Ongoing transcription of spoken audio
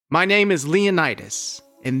My name is Leonidas,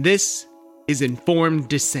 and this is Informed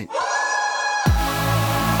Dissent.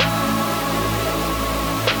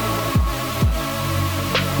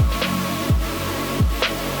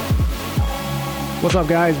 What's up,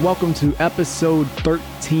 guys? Welcome to episode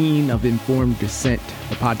 13 of Informed Dissent,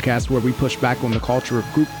 a podcast where we push back on the culture of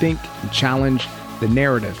groupthink and challenge the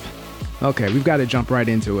narrative. Okay, we've got to jump right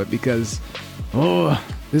into it because,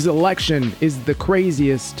 this election is the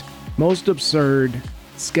craziest, most absurd,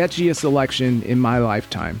 sketchiest election in my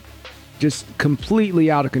lifetime. Just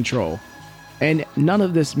completely out of control. And none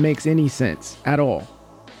of this makes any sense at all.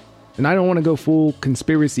 And I don't want to go full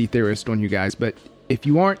conspiracy theorist on you guys, but if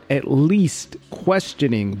you aren't at least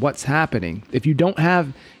questioning what's happening, if you don't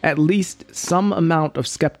have at least some amount of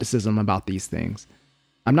skepticism about these things,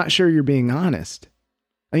 I'm not sure you're being honest.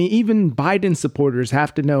 I mean, even Biden supporters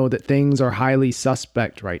have to know that things are highly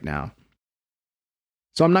suspect right now.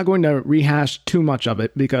 So I'm not going to rehash too much of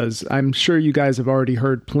it because I'm sure you guys have already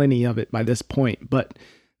heard plenty of it by this point. But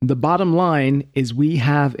the bottom line is we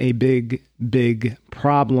have a big, big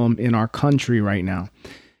problem in our country right now.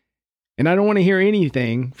 And I don't want to hear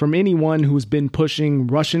anything from anyone who's been pushing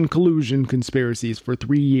Russian collusion conspiracies for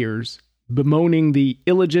 3 years, bemoaning the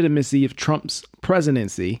illegitimacy of Trump's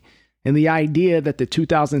presidency, and the idea that the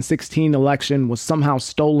 2016 election was somehow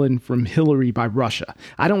stolen from Hillary by Russia.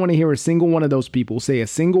 I don't want to hear a single one of those people say a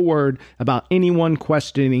single word about anyone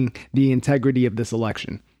questioning the integrity of this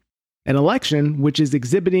election. An election which is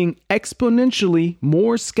exhibiting exponentially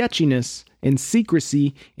more sketchiness and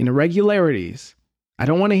secrecy and irregularities. I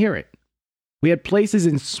don't want to hear it. We had places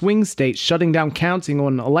in swing states shutting down counting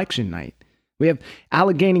on election night. We have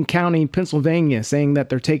Allegheny County, Pennsylvania, saying that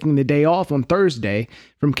they're taking the day off on Thursday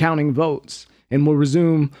from counting votes and will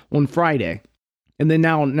resume on Friday. And then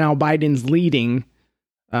now Biden's leading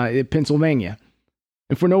Pennsylvania.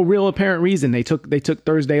 And for no real apparent reason, they took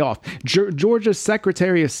Thursday off. Georgia's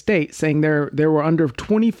Secretary of State saying there were under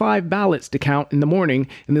 25 ballots to count in the morning,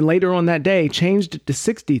 and then later on that day changed it to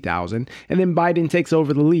 60,000, and then Biden takes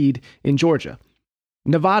over the lead in Georgia.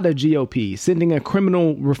 Nevada GOP sending a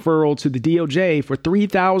criminal referral to the DOJ for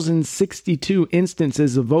 3,062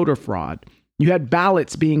 instances of voter fraud. You had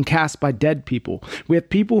ballots being cast by dead people. We have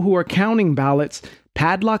people who are counting ballots,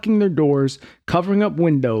 padlocking their doors, covering up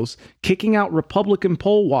windows, kicking out Republican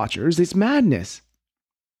poll watchers. It's madness.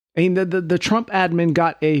 I mean, the Trump admin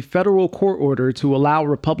got a federal court order to allow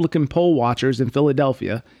Republican poll watchers in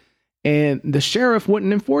Philadelphia, and the sheriff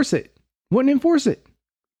wouldn't enforce it.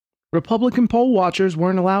 Republican poll watchers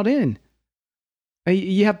weren't allowed in.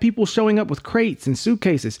 You have people showing up with crates and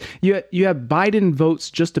suitcases. You have Biden votes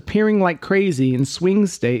just appearing like crazy in swing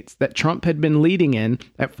states that Trump had been leading in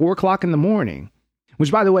at 4 o'clock in the morning.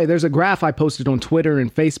 Which, by the way, there's a graph I posted on Twitter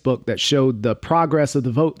and Facebook that showed the progress of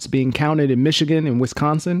the votes being counted in Michigan and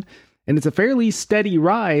Wisconsin. And it's a fairly steady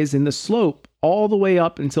rise in the slope all the way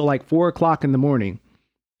up until like 4 o'clock in the morning.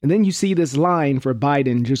 And then you see this line for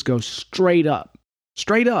Biden just go straight up.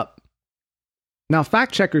 Straight up. Now,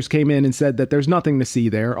 fact checkers came in and said that there's nothing to see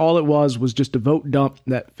there. All it was just a vote dump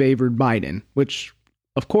that favored Biden, which,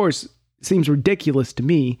 of course, seems ridiculous to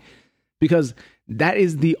me because that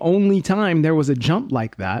is the only time there was a jump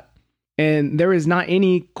like that. And there is not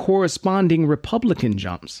any corresponding Republican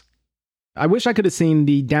jumps. I wish I could have seen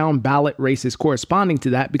the down ballot races corresponding to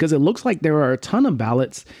that because it looks like there are a ton of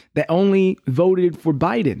ballots that only voted for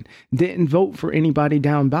Biden, didn't vote for anybody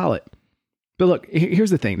down ballot. But look,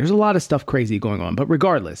 here's the thing. There's a lot of stuff crazy going on. But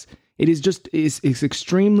regardless, it's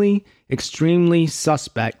extremely, extremely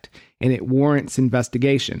suspect and it warrants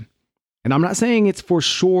investigation. And I'm not saying it's for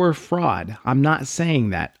sure fraud. I'm not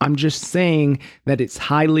saying that. I'm just saying that it's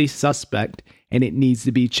highly suspect and it needs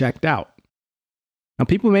to be checked out. Now,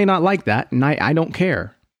 people may not like that, and I don't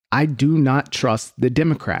care. I do not trust the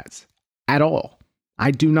Democrats at all.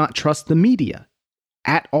 I do not trust the media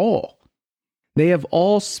at all. They have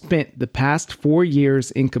all spent the past 4 years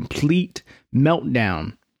in complete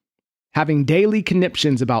meltdown, having daily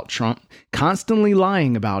conniptions about Trump, constantly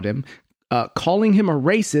lying about him, calling him a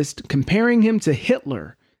racist, comparing him to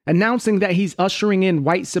Hitler, announcing that he's ushering in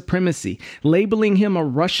white supremacy, labeling him a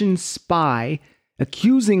Russian spy,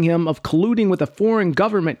 accusing him of colluding with a foreign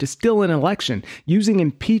government to steal an election, using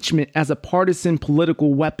impeachment as a partisan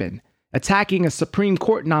political weapon, attacking a Supreme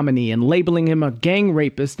Court nominee and labeling him a gang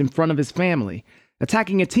rapist in front of his family,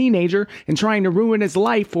 attacking a teenager and trying to ruin his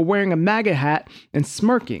life for wearing a MAGA hat and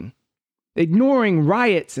smirking, ignoring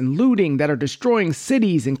riots and looting that are destroying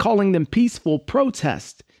cities and calling them peaceful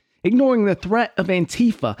protests, ignoring the threat of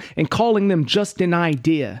Antifa and calling them just an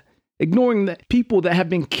idea, ignoring the people that have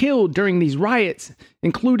been killed during these riots,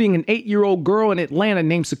 including an 8-year-old girl in Atlanta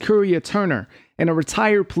named Securia Turner, and a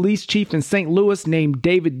retired police chief in St. Louis named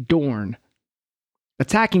David Dorn,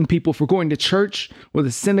 attacking people for going to church or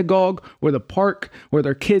the synagogue or the park or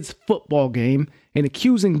their kids' football game and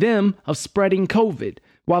accusing them of spreading COVID,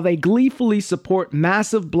 while they gleefully support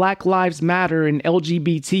massive Black Lives Matter and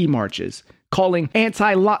LGBT marches, calling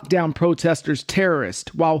anti-lockdown protesters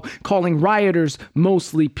terrorists while calling rioters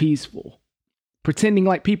mostly peaceful. Pretending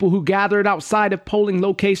like people who gathered outside of polling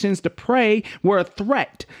locations to pray were a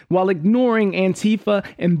threat while ignoring Antifa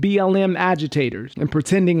and BLM agitators and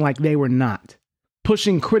pretending like they were not.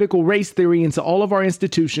 Pushing critical race theory into all of our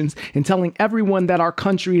institutions and telling everyone that our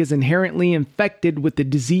country is inherently infected with the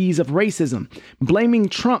disease of racism, blaming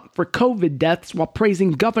Trump for COVID deaths while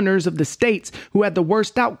praising governors of the states who had the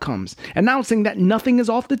worst outcomes, announcing that nothing is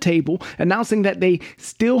off the table, announcing that they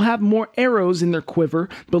still have more arrows in their quiver,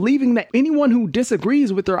 believing that anyone who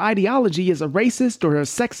disagrees with their ideology is a racist or a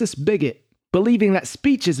sexist bigot, believing that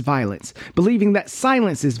speech is violence, believing that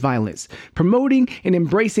silence is violence, promoting and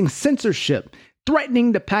embracing censorship,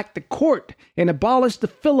 threatening to pack the court and abolish the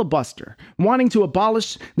filibuster, wanting to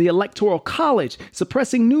abolish the Electoral College,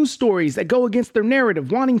 suppressing news stories that go against their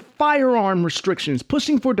narrative, wanting firearm restrictions,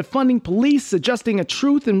 pushing for defunding police, suggesting a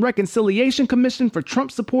Truth and Reconciliation Commission for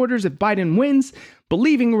Trump supporters if Biden wins,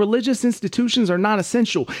 believing religious institutions are not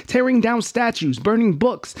essential, tearing down statues, burning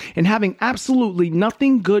books, and having absolutely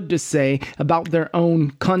nothing good to say about their own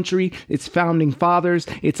country, its founding fathers,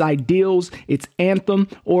 its ideals, its anthem,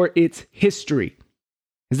 or its history.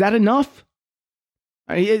 Is that enough?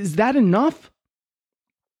 Is that enough?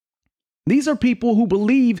 These are people who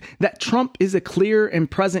believe that Trump is a clear and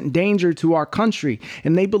present danger to our country,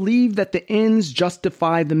 and they believe that the ends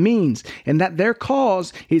justify the means, and that their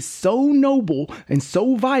cause is so noble and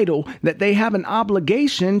so vital that they have an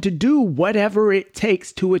obligation to do whatever it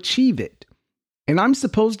takes to achieve it. And I'm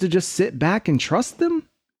supposed to just sit back and trust them?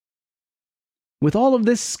 With all of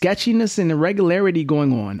this sketchiness and irregularity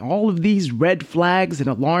going on, all of these red flags and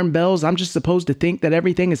alarm bells, I'm just supposed to think that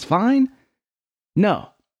everything is fine? No.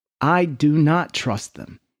 I do not trust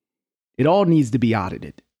them. It all needs to be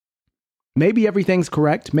audited. Maybe everything's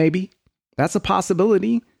correct, maybe. That's a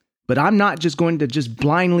possibility. But I'm not just going to just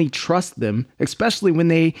blindly trust them, especially when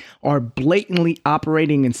they are blatantly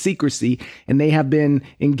operating in secrecy and they have been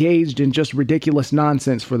engaged in just ridiculous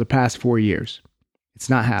nonsense for the past 4 years.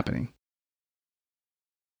 It's not happening.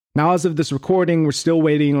 Now, as of this recording, we're still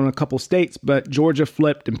waiting on a couple states, but Georgia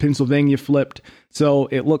flipped and Pennsylvania flipped. So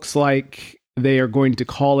it looks like they are going to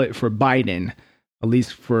call it for Biden, at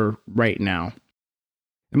least for right now.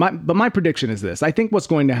 But my prediction is this. I think what's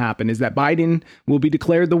going to happen is that Biden will be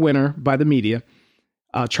declared the winner by the media.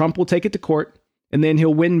 Trump will take it to court, and then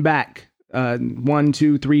he'll win back 1,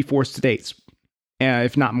 2, 3, 4 states,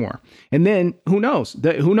 if not more. And then who knows?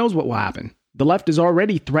 Who knows what will happen? The left has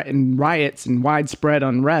already threatened riots and widespread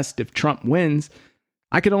unrest if Trump wins.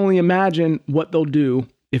 I can only imagine what they'll do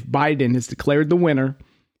if Biden is declared the winner,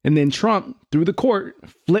 and then Trump, through the court,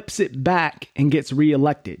 flips it back and gets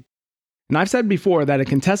reelected. And I've said before that a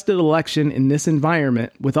contested election in this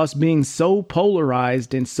environment, with us being so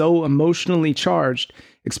polarized and so emotionally charged,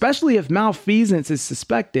 especially if malfeasance is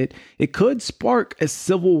suspected, it could spark a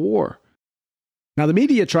civil war. Now, the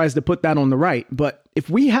media tries to put that on the right, but if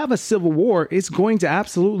we have a civil war, it's going to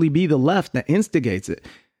absolutely be the left that instigates it.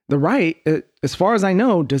 The right, as far as I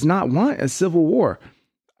know, does not want a civil war.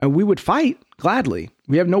 We would fight gladly.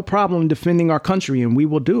 We have no problem defending our country, and we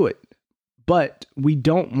will do it. But we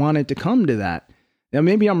don't want it to come to that. Now,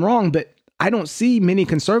 maybe I'm wrong, but I don't see many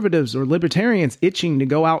conservatives or libertarians itching to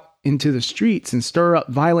go out into the streets and stir up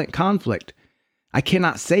violent conflict. I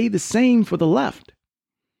cannot say the same for the left.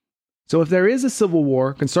 So if there is a civil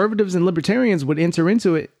war, conservatives and libertarians would enter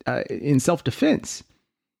into it in self-defense.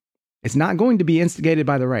 It's not going to be instigated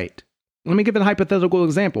by the right. Let me give a hypothetical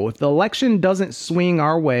example. If the election doesn't swing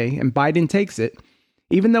our way and Biden takes it,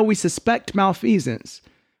 even though we suspect malfeasance,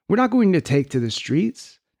 we're not going to take to the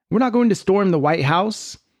streets. We're not going to storm the White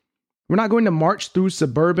House. We're not going to march through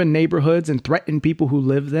suburban neighborhoods and threaten people who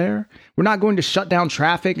live there. We're not going to shut down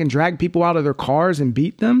traffic and drag people out of their cars and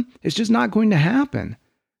beat them. It's just not going to happen.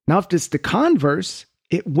 Now, if it's the converse,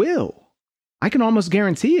 it will. I can almost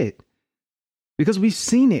guarantee it because we've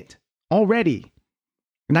seen it already.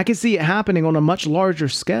 And I can see it happening on a much larger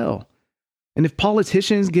scale. And if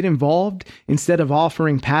politicians get involved instead of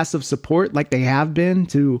offering passive support like they have been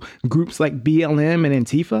to groups like BLM and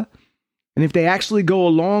Antifa, and if they actually go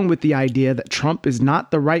along with the idea that Trump is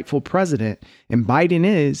not the rightful president and Biden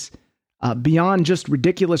is, beyond just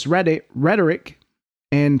ridiculous rhetoric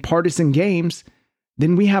and partisan games,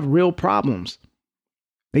 then we have real problems.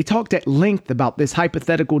 They talked at length about this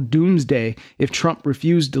hypothetical doomsday if Trump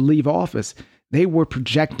refused to leave office. They were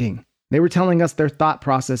projecting. They were telling us their thought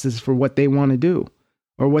processes for what they want to do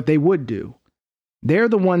or what they would do. They're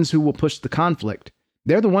the ones who will push the conflict.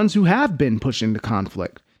 They're the ones who have been pushing the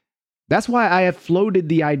conflict. That's why I have floated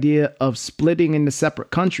the idea of splitting into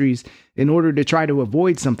separate countries in order to try to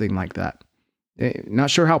avoid something like that. Not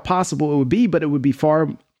sure how possible it would be, but it would be far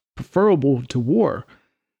preferable to war.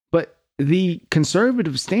 But the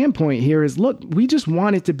conservative standpoint here is, look, we just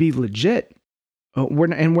want it to be legit. We're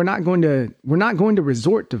not going to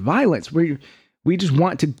resort to violence. We just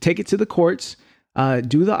want to take it to the courts,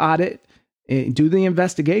 do the audit, do the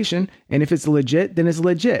investigation, and if it's legit, then it's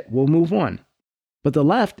legit. We'll move on. But the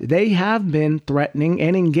left, they have been threatening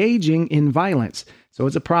and engaging in violence. So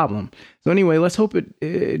it's a problem. So anyway, let's hope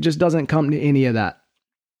it just doesn't come to any of that.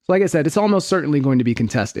 So like I said, it's almost certainly going to be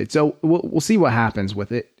contested. So we'll see what happens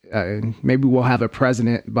with it. Maybe we'll have a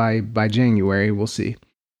president by January. We'll see.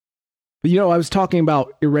 But, I was talking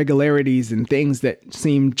about irregularities and things that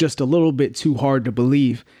seem just a little bit too hard to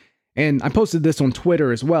believe. And I posted this on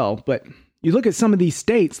Twitter as well. But you look at some of these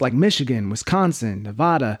states like Michigan, Wisconsin,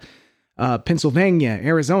 Nevada, Pennsylvania,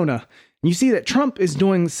 Arizona, and you see that Trump is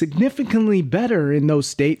doing significantly better in those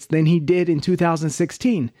states than he did in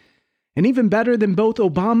 2016, and even better than both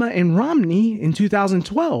Obama and Romney in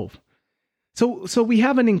 2012. So we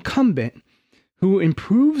have an incumbent who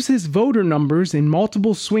improves his voter numbers in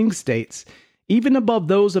multiple swing states, even above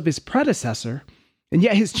those of his predecessor, and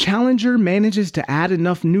yet his challenger manages to add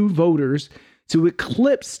enough new voters to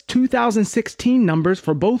eclipse 2016 numbers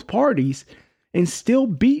for both parties and still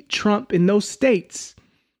beat Trump in those states,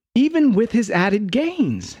 even with his added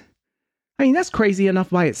gains. I mean, that's crazy enough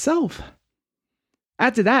by itself.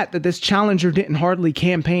 Add to that this challenger didn't hardly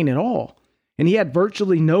campaign at all, and he had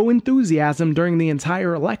virtually no enthusiasm during the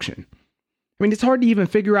entire election. I mean, it's hard to even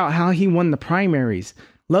figure out how he won the primaries,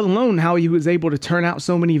 let alone how he was able to turn out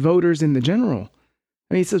so many voters in the general.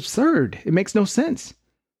 I mean, it's absurd. It makes no sense.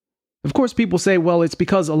 Of course, people say, well, it's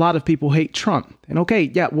because a lot of people hate Trump. And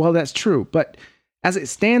okay, yeah, well, that's true. But as it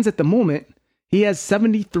stands at the moment, he has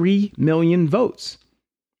 73 million votes.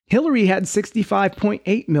 Hillary had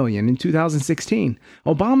 65.8 million in 2016.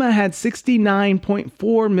 Obama had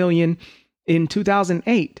 69.4 million in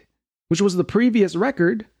 2008, which was the previous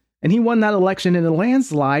record. And he won that election in a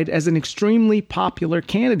landslide as an extremely popular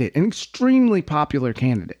candidate.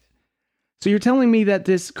 So you're telling me that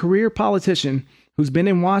this career politician who's been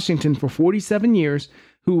in Washington for 47 years,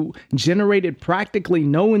 who generated practically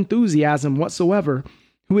no enthusiasm whatsoever,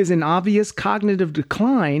 who is in obvious cognitive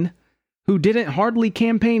decline, who didn't hardly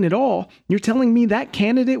campaign at all, you're telling me that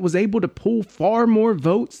candidate was able to pull far more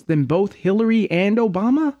votes than both Hillary and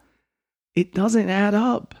Obama? It doesn't add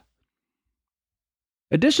up.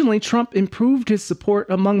 Additionally, Trump improved his support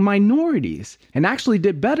among minorities and actually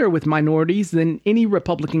did better with minorities than any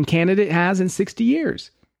Republican candidate has in 60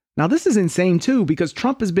 years. Now, this is insane, too, because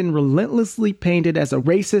Trump has been relentlessly painted as a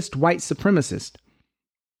racist white supremacist.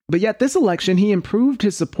 But yet this election, he improved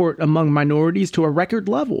his support among minorities to a record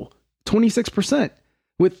level, 26%,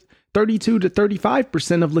 with 32 to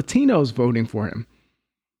 35% of Latinos voting for him.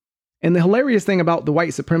 And the hilarious thing about the white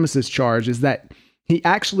supremacist charge is that he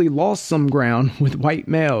actually lost some ground with white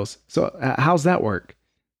males. So how's that work?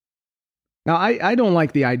 Now, I don't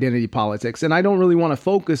like the identity politics, and I don't really want to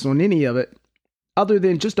focus on any of it other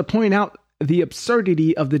than just to point out the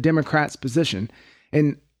absurdity of the Democrats' position,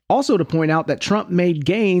 and also to point out that Trump made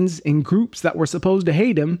gains in groups that were supposed to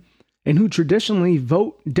hate him and who traditionally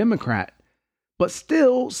vote Democrat, but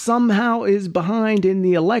still somehow is behind in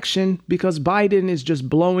the election because Biden is just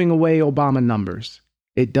blowing away Obama numbers.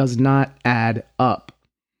 It does not add up.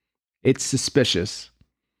 It's suspicious.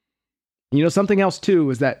 Something else, too,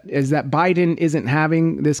 is that Biden isn't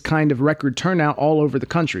having this kind of record turnout all over the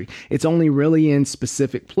country. It's only really in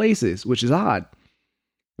specific places, which is odd.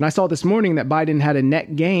 And I saw this morning that Biden had a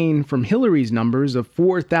net gain from Hillary's numbers of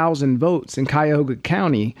 4,000 votes in Cuyahoga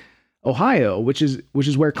County, Ohio, which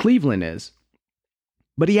is where Cleveland is.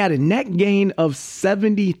 But he had a net gain of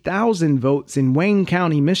 70,000 votes in Wayne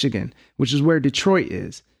County, Michigan, which is where Detroit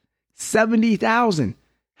is. 70,000.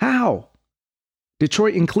 How?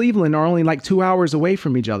 Detroit and Cleveland are only like 2 hours away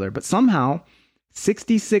from each other, but somehow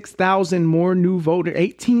 66,000 more new voters,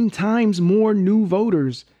 18 times more new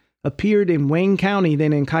voters appeared in Wayne County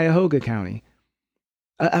than in Cuyahoga County.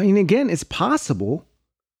 I mean, again, it's possible,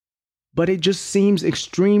 but it just seems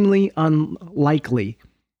extremely unlikely.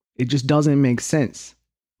 It just doesn't make sense.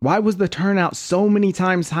 Why was the turnout so many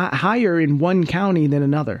times higher in one county than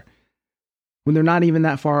another when they're not even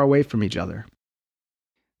that far away from each other?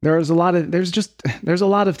 There's a lot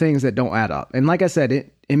of things that don't add up. And like I said,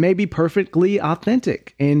 it may be perfectly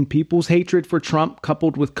authentic, and people's hatred for Trump,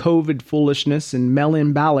 coupled with COVID foolishness and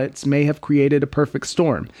mail-in ballots, may have created a perfect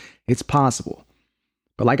storm. It's possible.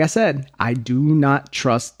 But like I said, I do not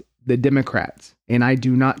trust the Democrats, and I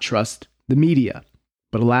do not trust the media.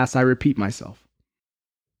 But alas, I repeat myself.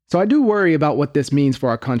 So I do worry about what this means for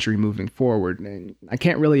our country moving forward. And I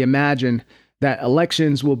can't really imagine that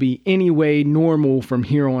elections will be any way normal from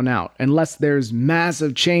here on out, unless there's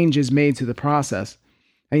massive changes made to the process.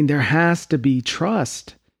 I mean, there has to be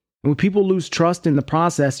trust. And when people lose trust in the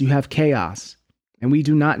process, you have chaos. And we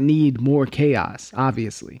do not need more chaos,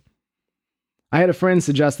 obviously. I had a friend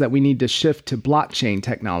suggest that we need to shift to blockchain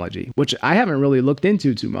technology, which I haven't really looked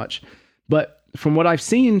into too much. But from what I've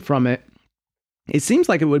seen from it, it seems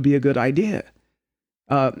like it would be a good idea.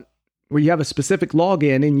 Where you have a specific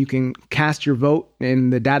login and you can cast your vote,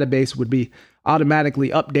 and the database would be automatically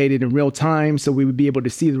updated in real time, so we would be able to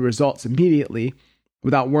see the results immediately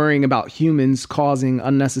without worrying about humans causing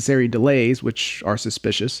unnecessary delays, which are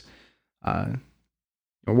suspicious, or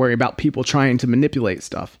worry about people trying to manipulate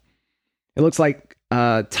stuff. It looks like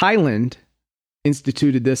Thailand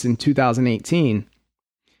instituted this in 2018,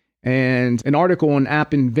 and an article on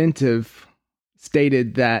App Inventive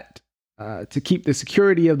stated that to keep the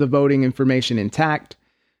security of the voting information intact,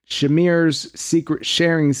 Shamir's secret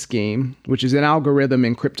sharing scheme, which is an algorithm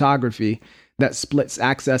in cryptography that splits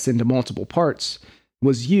access into multiple parts,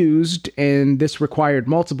 was used, and this required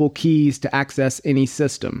multiple keys to access any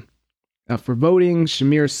system. For voting,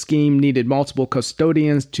 Shamir's scheme needed multiple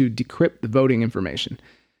custodians to decrypt the voting information.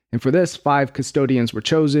 And for this, 5 custodians were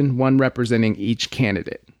chosen, one representing each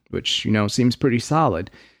candidate, which, seems pretty solid.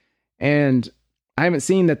 And I haven't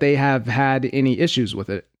seen that they have had any issues with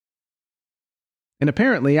it. And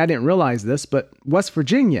apparently, I didn't realize this, but West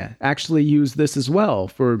Virginia actually used this as well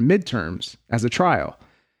for midterms as a trial.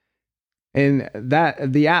 And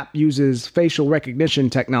that the app uses facial recognition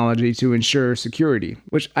technology to ensure security,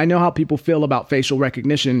 which I know how people feel about facial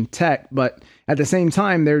recognition tech, but at the same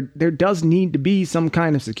time, there does need to be some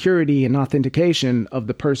kind of security and authentication of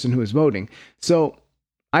the person who is voting. So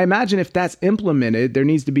I imagine if that's implemented, there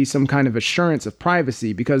needs to be some kind of assurance of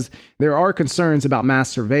privacy, because there are concerns about mass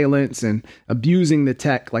surveillance and abusing the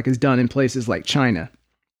tech like is done in places like China.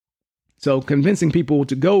 So convincing people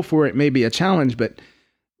to go for it may be a challenge, but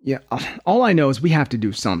yeah, all I know is we have to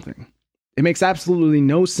do something. It makes absolutely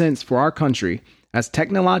no sense for our country, as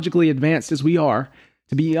technologically advanced as we are,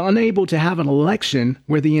 to be unable to have an election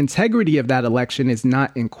where the integrity of that election is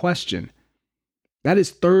not in question. That is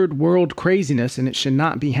third world craziness, and it should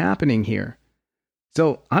not be happening here.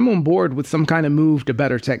 So I'm on board with some kind of move to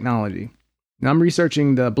better technology. Now, I'm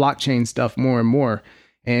researching the blockchain stuff more and more,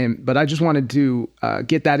 but I just wanted to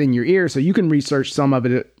get that in your ear so you can research some of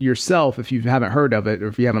it yourself if you haven't heard of it or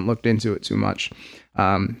if you haven't looked into it too much.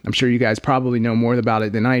 I'm sure you guys probably know more about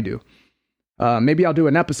it than I do. Maybe I'll do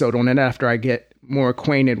an episode on it after I get more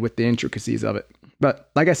acquainted with the intricacies of it.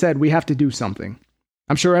 But like I said, we have to do something.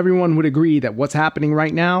 I'm sure everyone would agree that what's happening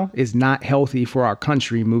right now is not healthy for our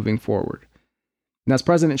country moving forward. And as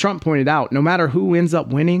President Trump pointed out, no matter who ends up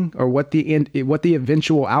winning or what the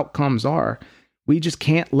eventual outcomes are, we just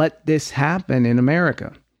can't let this happen in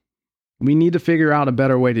America. We need to figure out a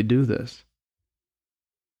better way to do this.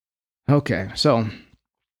 Okay, so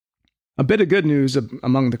a bit of good news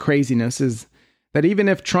among the craziness is that even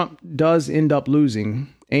if Trump does end up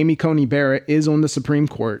losing, Amy Coney Barrett is on the Supreme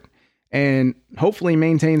Court and hopefully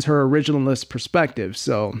maintains her originalist perspective,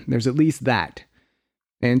 so there's at least that.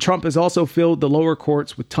 And Trump has also filled the lower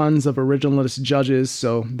courts with tons of originalist judges,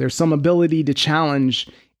 so there's some ability to challenge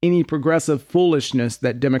any progressive foolishness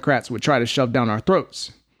that Democrats would try to shove down our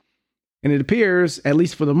throats. And it appears, at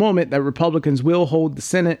least for the moment, that Republicans will hold the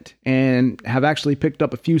Senate and have actually picked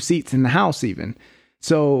up a few seats in the House even.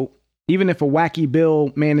 So even if a wacky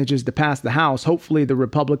bill manages to pass the House, hopefully the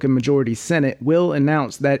Republican majority Senate will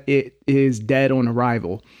announce that it is dead on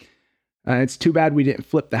arrival. It's too bad we didn't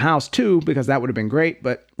flip the House too, because that would have been great.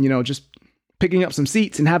 But, just picking up some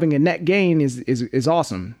seats and having a net gain is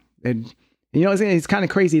awesome. And it's kind of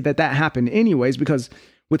crazy that happened anyways, because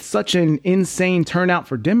with such an insane turnout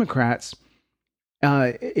for Democrats,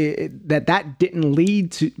 that didn't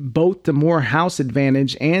lead to both the more House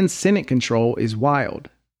advantage and Senate control is wild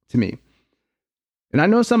to me. And I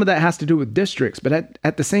know some of that has to do with districts, but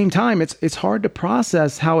at the same time, it's hard to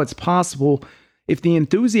process how it's possible if the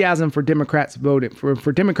enthusiasm for Democrats voting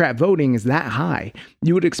for Democrat voting is that high.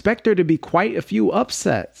 You would expect there to be quite a few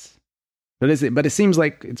upsets. But it seems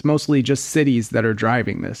like it's mostly just cities that are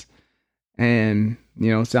driving this. And,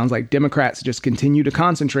 it sounds like Democrats just continue to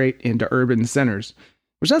concentrate into urban centers.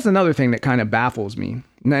 Which that's another thing that kind of baffles me.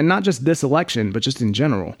 And not just this election, but just in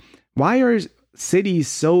general. Why are cities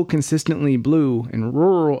so consistently blue and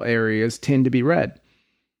rural areas tend to be red?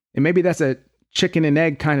 And maybe that's a chicken and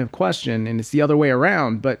egg kind of question, and it's the other way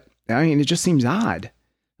around, but I mean, it just seems odd.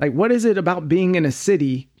 Like, what is it about being in a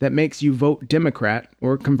city that makes you vote Democrat?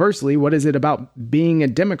 Or conversely, what is it about being a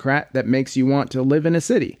Democrat that makes you want to live in a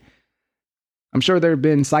city? I'm sure there have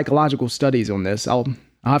been psychological studies on this. I'll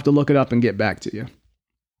have to look it up and get back to you.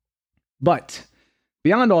 But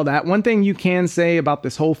beyond all that, one thing you can say about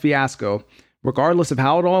this whole fiasco, regardless of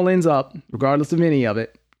how it all ends up, regardless of any of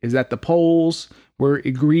it, is that the polls were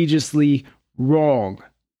egregiously wrong.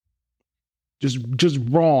 Just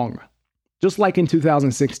wrong. Just like in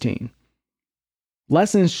 2016.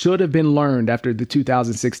 Lessons should have been learned after the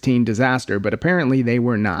 2016 disaster, but apparently they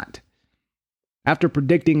were not. After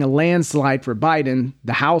predicting a landslide for Biden,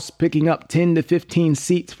 the House picking up 10 to 15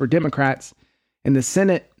 seats for Democrats, and the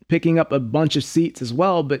Senate picking up a bunch of seats as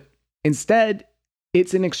well, but instead,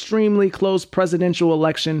 it's an extremely close presidential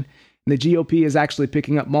election, and the GOP is actually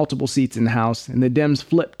picking up multiple seats in the House, and the Dems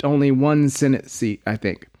flipped only one Senate seat, I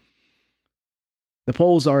think. The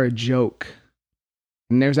polls are a joke,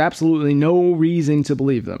 and there's absolutely no reason to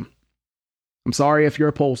believe them. I'm sorry if you're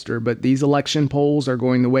a pollster, but these election polls are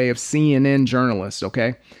going the way of CNN journalists,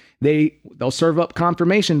 okay? They'll serve up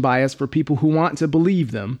confirmation bias for people who want to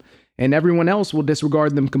believe them, and everyone else will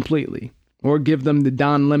disregard them completely, or give them the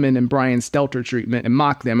Don Lemon and Brian Stelter treatment and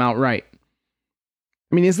mock them outright.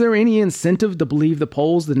 I mean, is there any incentive to believe the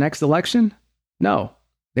polls the next election? No,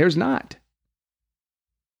 there's not.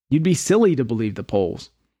 You'd be silly to believe the polls.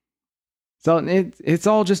 So it's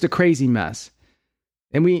all just a crazy mess.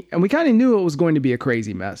 And we kind of knew it was going to be a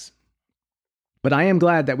crazy mess. But I am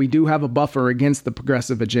glad that we do have a buffer against the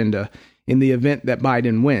progressive agenda in the event that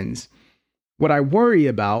Biden wins. What I worry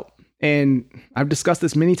about, and I've discussed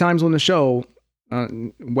this many times on the show,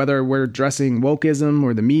 whether we're addressing wokeism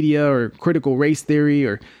or the media or critical race theory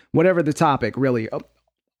or whatever the topic, really,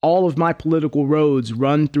 all of my political roads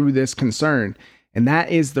run through this concern. And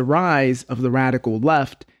that is the rise of the radical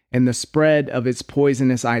left and the spread of its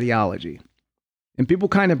poisonous ideology. And people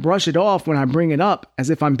kind of brush it off when I bring it up as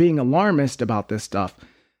if I'm being alarmist about this stuff.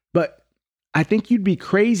 But I think you'd be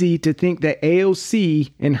crazy to think that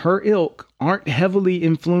AOC and her ilk aren't heavily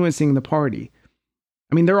influencing the party.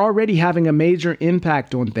 I mean, they're already having a major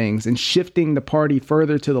impact on things and shifting the party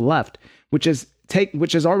further to the left, which has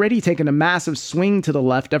already taken a massive swing to the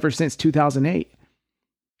left ever since 2008.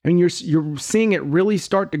 I mean, you're seeing it really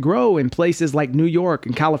start to grow in places like New York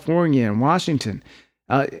and California and Washington.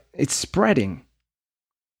 It's spreading.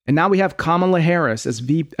 And now we have Kamala Harris as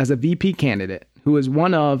a VP candidate, who is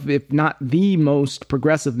one of, if not the most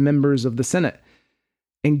progressive members of the Senate.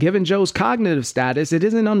 And given Joe's cognitive status, it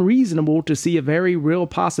isn't unreasonable to see a very real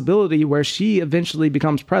possibility where she eventually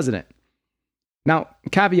becomes president. Now,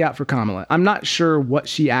 caveat for Kamala, I'm not sure what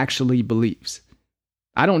she actually believes.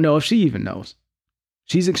 I don't know if she even knows.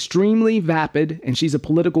 She's extremely vapid, and she's a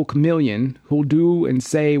political chameleon who'll do and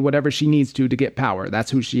say whatever she needs to get power.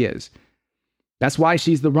 That's who she is. That's why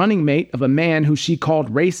she's the running mate of a man who she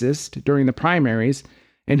called racist during the primaries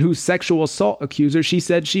and whose sexual assault accuser she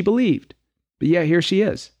said she believed. But yeah, here she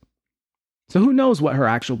is. So who knows what her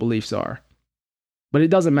actual beliefs are? But it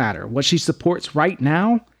doesn't matter. What she supports right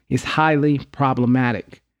now is highly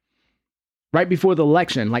problematic. Right before the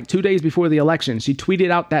election, like 2 days before the election, she tweeted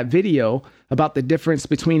out that video about the difference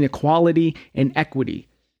between equality and equity.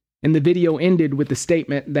 And the video ended with the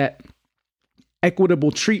statement that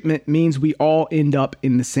equitable treatment means we all end up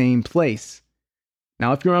in the same place.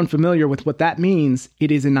 Now, if you're unfamiliar with what that means,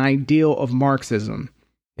 it is an ideal of Marxism.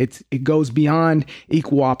 It goes beyond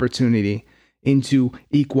equal opportunity into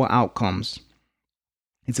equal outcomes.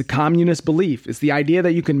 It's a communist belief. It's the idea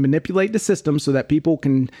that you can manipulate the system so that people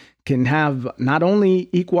can have not only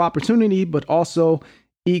equal opportunity, but also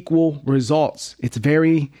equal results. It's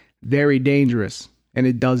very, very dangerous, and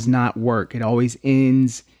it does not work. It always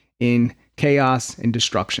ends in chaos and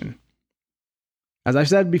destruction. As I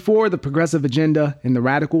said before, the progressive agenda and the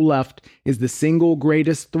radical left is the single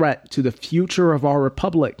greatest threat to the future of our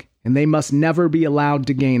republic, and they must never be allowed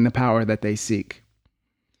to gain the power that they seek.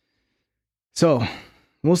 So,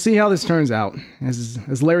 we'll see how this turns out.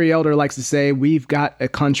 As Larry Elder likes to say, we've got a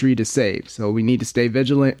country to save, so we need to stay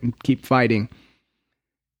vigilant and keep fighting.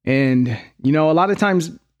 And, you know, a lot of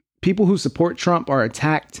times people who support Trump are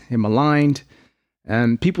attacked and maligned,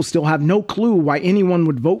 and people still have no clue why anyone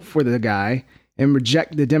would vote for the guy and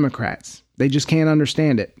reject the Democrats. They just can't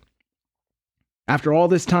understand it. After all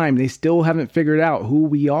this time, they still haven't figured out who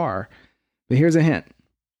we are. But here's a hint.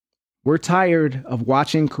 We're tired of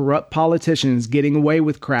watching corrupt politicians getting away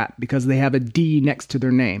with crap because they have a D next to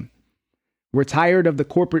their name. We're tired of the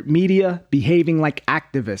corporate media behaving like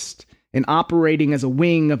activists and operating as a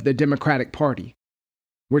wing of the Democratic Party.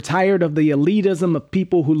 We're tired of the elitism of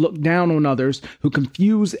people who look down on others, who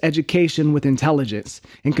confuse education with intelligence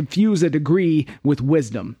and confuse a degree with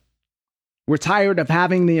wisdom. We're tired of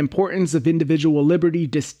having the importance of individual liberty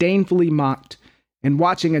disdainfully mocked and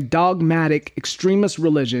watching a dogmatic extremist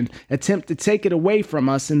religion attempt to take it away from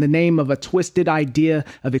us in the name of a twisted idea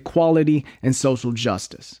of equality and social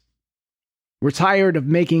justice. We're tired of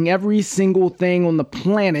making every single thing on the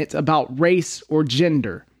planet about race or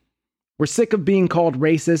gender. We're sick of being called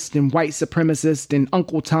racist and white supremacist and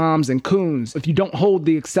Uncle Toms and coons if you don't hold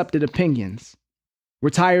the accepted opinions.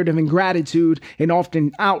 We're tired of ingratitude and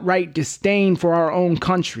often outright disdain for our own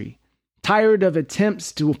country. Tired of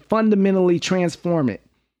attempts to fundamentally transform it.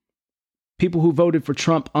 People who voted for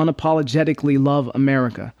Trump unapologetically love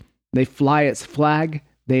America. They fly its flag.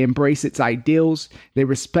 They embrace its ideals, they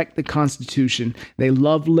respect the Constitution, they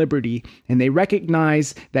love liberty, and they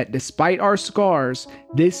recognize that despite our scars,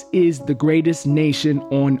 this is the greatest nation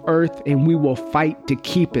on earth, and we will fight to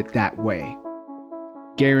keep it that way.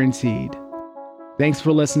 Guaranteed. Thanks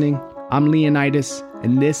for listening. I'm Leonidas,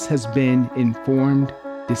 and this has been Informed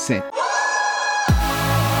Dissent.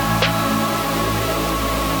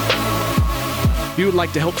 If you would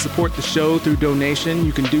like to help support the show through donation,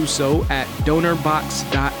 you can do so at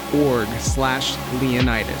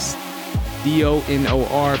donorbox.org/Leonidas.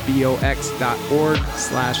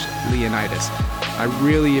 donorbox.org/Leonidas. I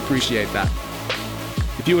really appreciate that.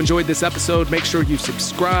 If you enjoyed this episode, make sure you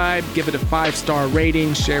subscribe, give it a 5-star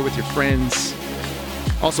rating, share with your friends.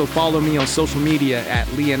 Also follow me on social media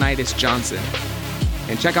at Leonidas Johnson.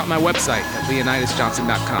 And check out my website at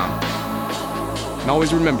leonidasjohnson.com. And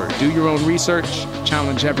always remember, do your own research,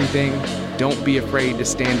 challenge everything, don't be afraid to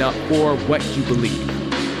stand up for what you believe.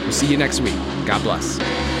 We'll see you next week. God bless.